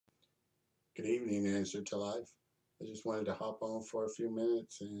Good evening, Answer to Life. I just wanted to hop on for a few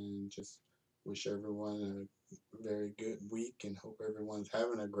minutes and just wish everyone a very good week and hope everyone's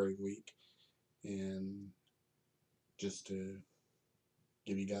having a great week. And just to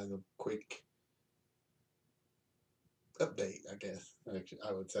give you guys a quick update, I guess, actually,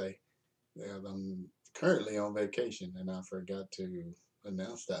 I would say. I'm currently on vacation and I forgot to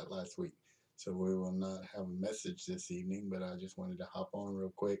announce that last week. So we will not have a message this evening, but I just wanted to hop on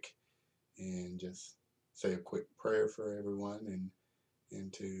real quick and just say a quick prayer for everyone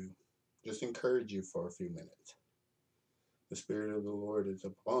and to just encourage you for a few minutes. The Spirit of the Lord is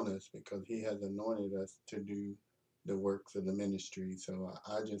upon us because He has anointed us to do the works of the ministry. So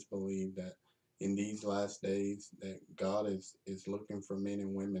I just believe that in these last days that God is looking for men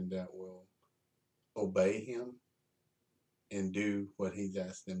and women that will obey Him and do what He's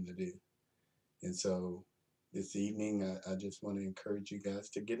asked them to do. And so this evening, I just want to encourage you guys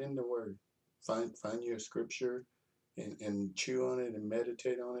to get in the Word. Find your scripture and chew on it and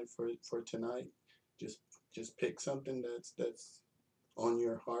meditate on it for tonight. Just just pick something that's on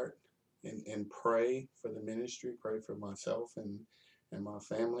your heart and pray for the ministry, pray for myself and my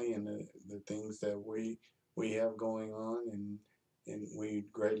family and the things that we have going on and we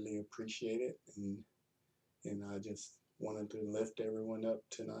greatly appreciate it and I just wanted to lift everyone up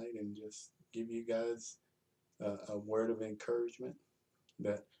tonight and just give you guys a word of encouragement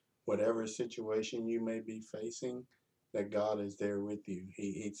that whatever situation you may be facing, that God is there with you.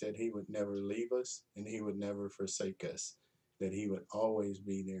 He said He would never leave us and He would never forsake us, that He would always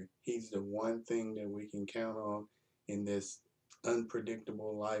be there. He's the one thing that we can count on in this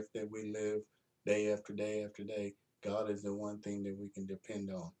unpredictable life that we live day after day after day. God is the one thing that we can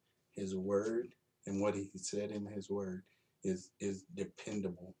depend on. His word and what He said in His word is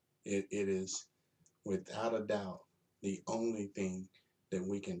dependable. It is without a doubt the only thing that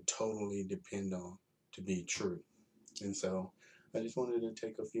we can totally depend on to be true. And so I just wanted to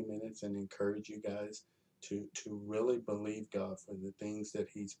take a few minutes and encourage you guys to really believe God for the things that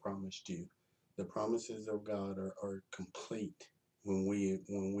He's promised you. The promises of God are complete when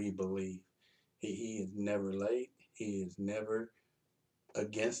we believe. He is never late. He is never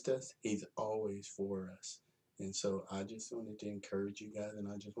against us. He's always for us. And so I just wanted to encourage you guys, and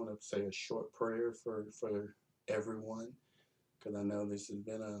I just want to say a short prayer for everyone because I know this has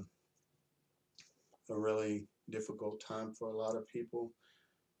been a really difficult time for a lot of people,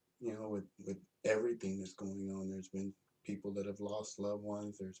 with everything that's going on. There's been people that have lost loved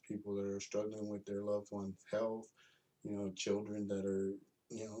ones. There's people that are struggling with their loved ones' health, children that are,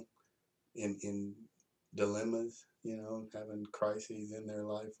 you know, in dilemmas, having crises in their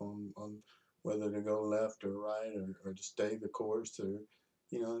life on whether to go left or right or to stay the course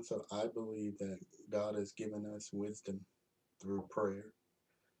and so I believe that God has given us wisdom through prayer.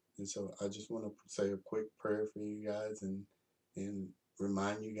 And so I just want to say a quick prayer for you guys and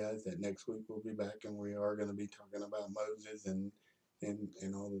remind you guys that next week we'll be back and we are going to be talking about Moses and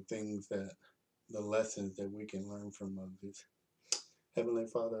all the things that the lessons that we can learn from Moses. Heavenly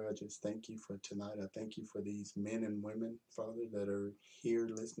Father, I just thank you for tonight. I thank you for these men and women, Father, that are here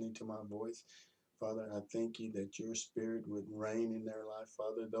listening to my voice. Father, I thank you that your spirit would reign in their life.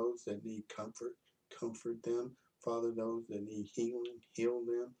 Father, those that need comfort, comfort them. Father, those that need healing, heal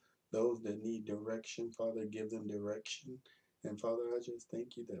them. Those that need direction, Father, give them direction. And Father, I just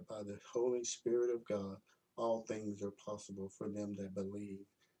thank you that by the Holy Spirit of God, all things are possible for them that believe.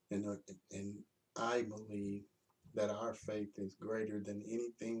 And I believe that our faith is greater than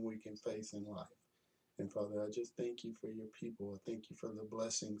anything we can face in life. And Father, I just thank you for your people. I thank you for the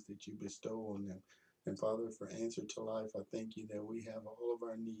blessings that you bestow on them. And Father, for Answer to Life, I thank you that we have all of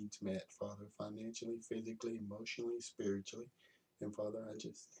our needs met, Father, financially, physically, emotionally, spiritually. And Father, I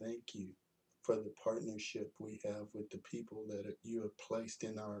just thank you for the partnership we have with the people that you have placed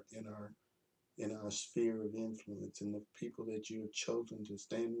in our sphere of influence and the people that you have chosen to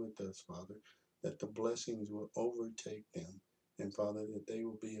stand with us, Father, that the blessings will overtake them. And Father, that they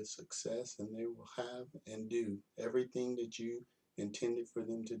will be a success and they will have and do everything that you intended for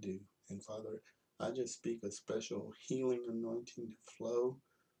them to do. And Father, I just speak a special healing anointing to flow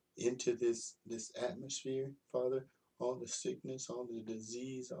into this atmosphere, Father. All the sickness, all the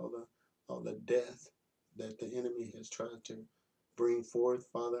disease, all the death that the enemy has tried to bring forth,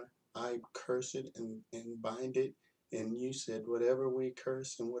 Father, I curse it and bind it. And you said whatever we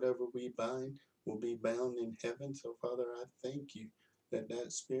curse and whatever we bind will be bound in heaven. So Father, I thank you that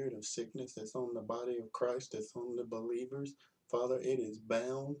that spirit of sickness that's on the body of Christ, that's on the believers, Father, it is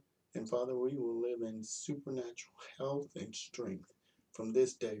bound. And Father, we will live in supernatural health and strength from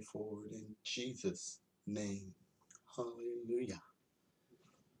this day forward in Jesus' name. Hallelujah.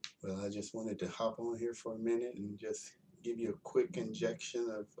 Well, I just wanted to hop on here for a minute and just give you a quick injection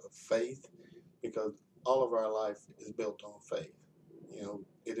of faith, because all of our life is built on faith. You know,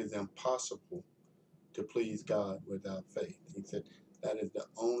 it is impossible to please God without faith. He said that is the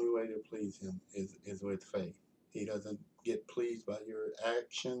only way to please Him is with faith. He doesn't get pleased by your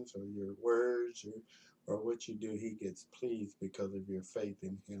actions or your words or what you do. He gets pleased because of your faith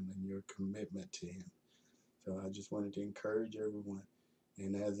in Him and your commitment to Him. So I just wanted to encourage everyone.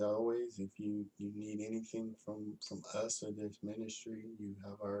 And as always, if you need anything from us or this ministry, you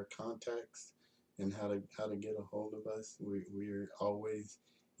have our contacts and how to get a hold of us. We're always,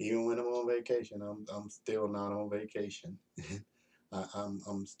 even when I'm on vacation, I'm still not on vacation.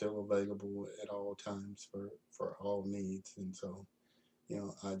 I'm still available at all times for all needs. And so,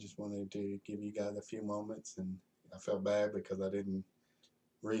 I just wanted to give you guys a few moments, and I felt bad because I didn't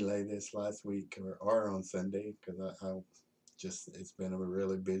relay this last week or on Sunday, because I just, it's been a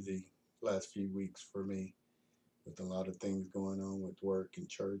really busy last few weeks for me with a lot of things going on with work and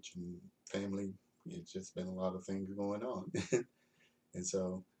church and family. It's just been a lot of things going on. And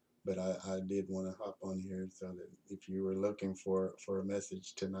so, but I did want to hop on here so that if you were looking for a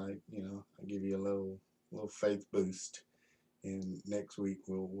message tonight, I'll give you a little faith boost. And next week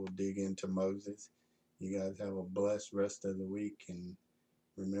we'll dig into Moses. You guys have a blessed rest of the week, and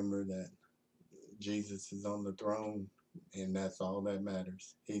remember that Jesus is on the throne, and that's all that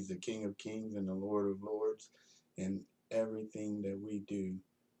matters. He's the King of Kings and the Lord of Lords, and everything that we do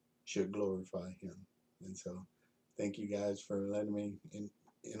should glorify Him. And so, thank you guys for letting me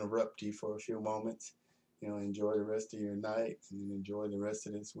interrupt you for a few moments. Enjoy the rest of your night and enjoy the rest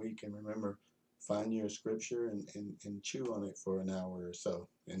of this week. And remember, find your scripture and chew on it for an hour or so,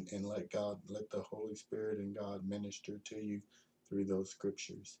 and let the Holy Spirit and God minister to you through those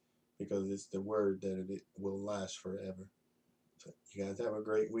scriptures, because it's the word that it will last forever. So you guys have a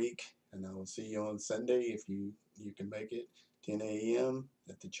great week, and I will see you on Sunday if you can make it, 10 a.m.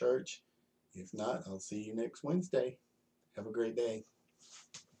 at the church. If not, I'll see you next Wednesday. Have a great day.